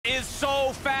is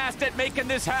so fast at making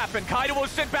this happen. Kaido was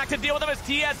sent back to deal with him as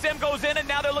TSM goes in, and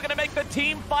now they're looking to make the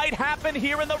team fight happen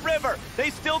here in the river.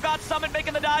 They still got Summit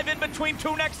making the dive in between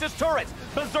two Nexus turrets.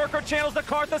 Berserker channels the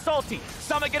Karthus ulti.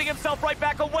 Summit getting himself right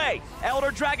back away. Elder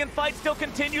Dragon fight still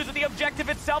continues with the objective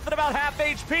itself at about half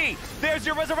HP. There's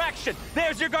your Resurrection.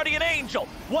 There's your Guardian Angel.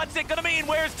 What's it gonna mean?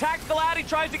 Where's Tactical at? He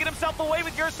tries to get himself away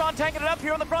with Yurson tanking it up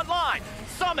here on the front line.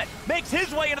 Summit makes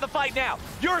his way into the fight now.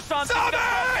 Yurson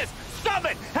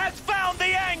Summit has found the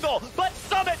angle, but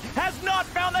Summit has not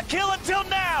found the kill until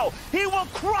now. He will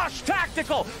crush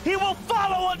Tactical. He will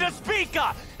follow on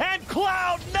Despika. And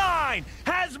Cloud9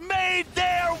 has made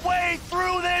their way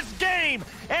through this game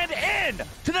and in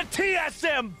to the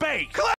TSM base.